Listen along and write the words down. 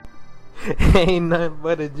Ain't nothing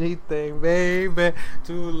but a G thing, baby.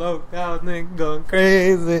 Too low down, nigga going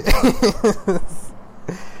crazy.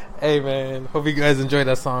 Hey man, hope you guys enjoyed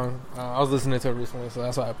that song. I was listening to it recently, so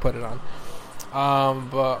that's why I put it on.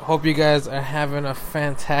 But hope you guys are having a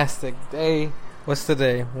fantastic day. What's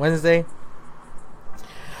today? Wednesday?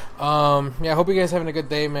 Yeah, I hope you guys are having a good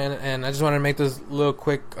day, man. And I just wanted to make this little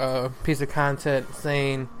quick piece of content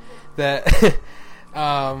saying that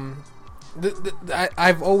I've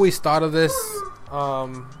always thought of this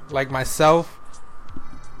like myself.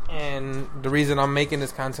 And the reason I'm making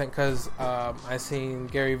this content because I seen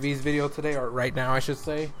Gary Vee's video today, or right now I should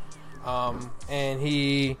say, and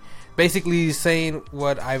he basically is saying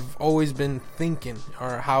what I've always been thinking,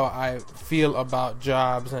 or how I feel about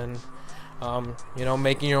jobs, and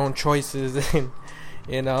making your own choices, and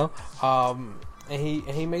and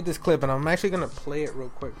he made this clip, and I'm actually gonna play it real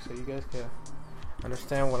quick so you guys can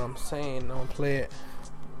understand what I'm saying. I'm gonna play it.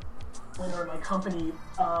 Winner at my company.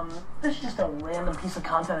 This is just a random piece of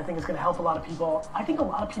content I think is going to help a lot of people. I think a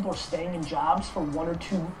lot of people are staying in jobs for 1 or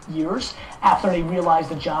 2 years after they realize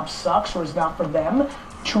the job sucks or is not for them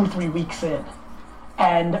 2 or 3 weeks in.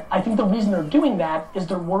 And I think the reason they're doing that is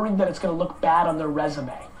they're worried that it's going to look bad on their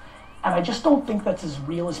resume. And I just don't think that's as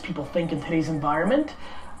real as people think in today's environment.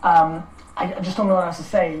 I just don't know what else to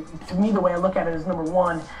say. To me, the way I look at it is, number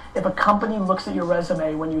one, if a company looks at your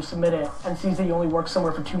resume when you submit it and sees that you only work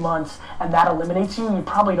somewhere for 2 months and that eliminates you, you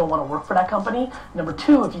probably don't want to work for that company. Number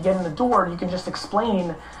two, if you get in the door, you can just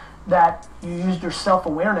explain that you used your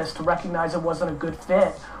self-awareness to recognize it wasn't a good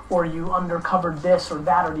fit, or you undercovered this or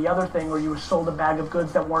that or the other thing, or you were sold a bag of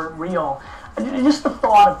goods that weren't real. Just the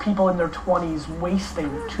thought of people in their 20s wasting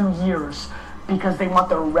 2 years because they want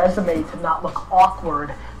their resume to not look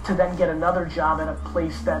awkward to then get another job at a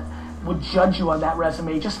place that would judge you on that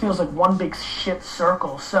resume just feels like one big shit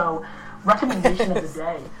circle. So, recommendation of the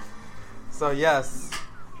day. So yes,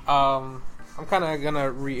 I'm kind of gonna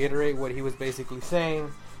reiterate what he was basically saying.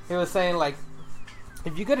 He was saying, like,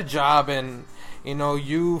 if you get a job and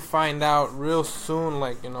you find out real soon,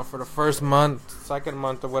 like, for the first month, second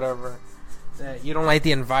month, or whatever, that you don't like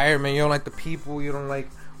the environment, you don't like the people, you don't like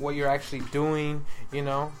what you're actually doing, you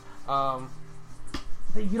don't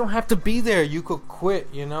have to be there. You could quit,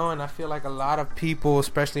 and I feel like a lot of people,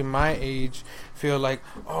 especially my age, feel like,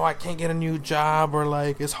 oh, I can't get a new job, or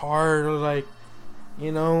like it's hard, or like,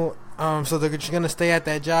 so they're just gonna stay at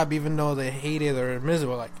that job even though they hate it or are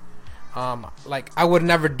miserable. Like I would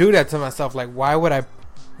never do that to myself. Like, why would I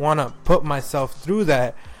want to put myself through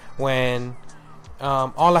that when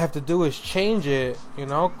all I have to do is change it,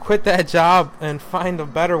 quit that job and find a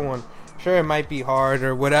better one. Sure, it might be hard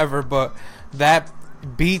or whatever, but that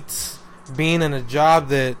beats being in a job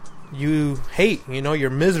that you hate, you're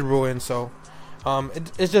miserable in. So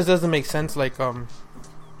it just doesn't make sense. Like I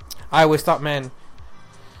always thought, man,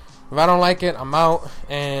 if I don't like it, I'm out.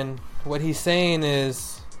 And what he's saying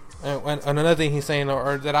is, and another thing he's saying,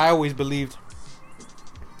 or that I always believed,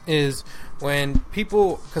 is when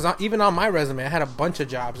people, because even on my resume I had a bunch of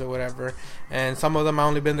jobs or whatever, and some of them I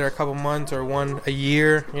only been there a couple months, or one a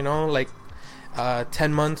year, like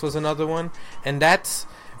 10 months was another one. And that's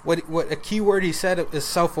what a key word he said is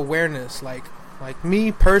self-awareness. Like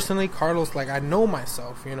me personally, Carlos, like I know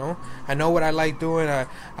myself, I know what I like doing. I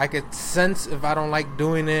could sense if I don't like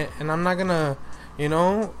doing it, and I'm not gonna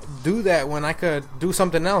do that when I could do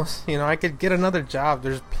something else. I could get another job.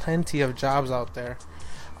 There's plenty of jobs out there,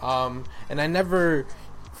 and I never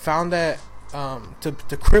found that to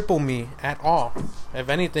cripple me at all. If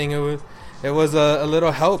anything, it was a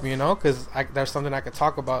little help, because there's something I could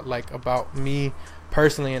talk about, like about me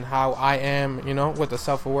personally and how I am, with the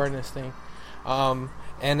self-awareness thing. And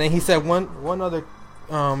then he said one other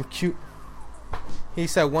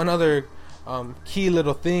key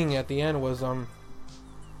little thing at the end was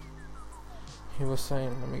he was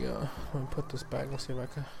saying, let me put this back. Let's see if I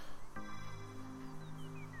can.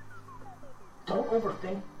 Don't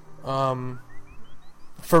overthink.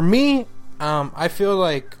 For me, I feel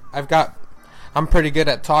like I'm pretty good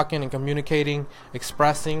at talking and communicating,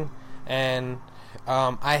 expressing, and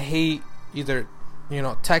I hate either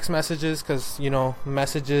text messages, because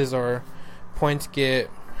messages or points get,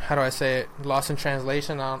 how do I say it, lost in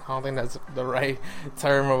translation. I don't think that's the right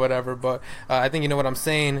term or whatever, but I think you know what I'm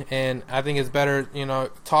saying, and I think it's better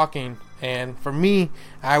talking. And for me,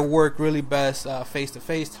 I work really best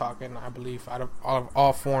face-to-face talking, I believe, out of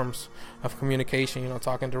all forms of communication,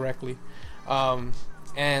 talking directly.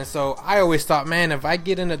 And so I always thought, man, if I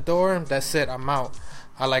get in the door, that's it, I'm out.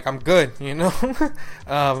 I'm good, you know.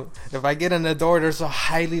 If I get in the door, there's a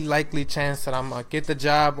highly likely chance that I'm gonna get the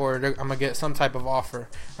job, or I'm gonna get some type of offer.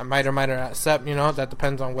 I might or might not accept, you know. That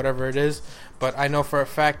depends on whatever it is. But I know for a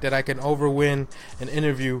fact that I can overwin an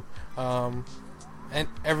interview, and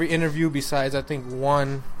every interview besides I think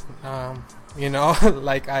one, you know,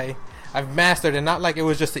 like I've mastered it. Not like it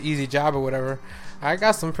was just an easy job or whatever. I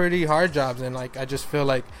got some pretty hard jobs, and like I just feel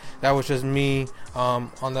like that was just me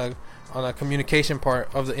on the communication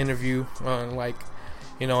part of the interview, like,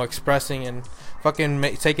 you know, expressing and fucking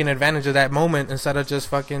taking advantage of that moment instead of just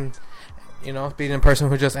fucking, you know, being the person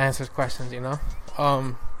who just answers questions, you know.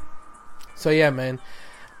 So yeah, man,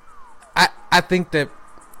 I think that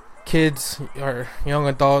kids or young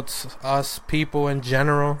adults, us people in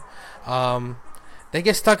general, they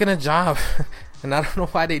get stuck in a job, and I don't know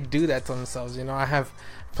why they do that to themselves. You know, I have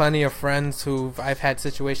plenty of friends I've had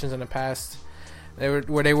situations in the past where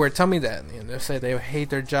they would tell me that, you know, they say they hate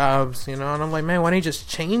their jobs, you know, and I'm like, man, why don't you just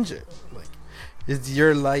change it? Like, it's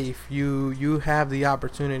your life. You have the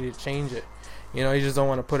opportunity to change it. You know, you just don't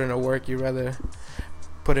want to put in the work. You rather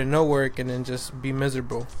put in no work and then just be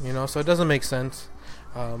miserable, you know. So it doesn't make sense.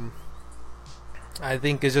 I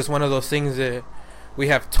think it's just one of those things that we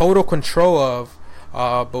have total control of,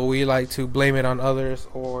 but we like to blame it on others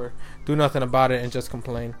or do nothing about it and just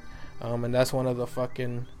complain. And that's one of the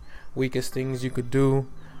fucking weakest things you could do,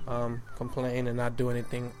 complain and not do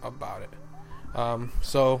anything about it.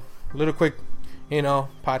 So little quick, you know,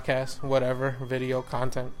 podcast, whatever, video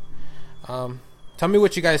content. Tell me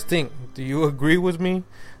what you guys think. Do you agree with me?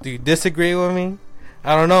 Do you disagree with me?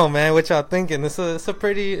 I don't know, man. What y'all thinking? It's a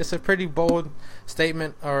pretty bold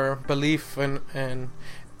statement or belief, and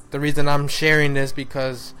the reason I'm sharing this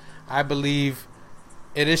because I believe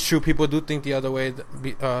it is true. People do think the other way,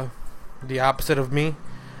 the opposite of me.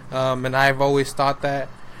 And I've always thought that,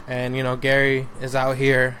 and you know, Gary is out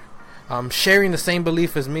here sharing the same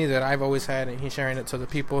belief as me that I've always had, and he's sharing it to the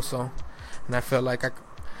people. So, and I feel like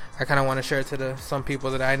I kind of want to share it to some people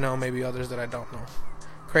that I know, maybe others that I don't know.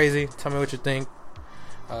 Crazy. Tell me what you think.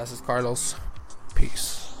 This is Carlos. Peace.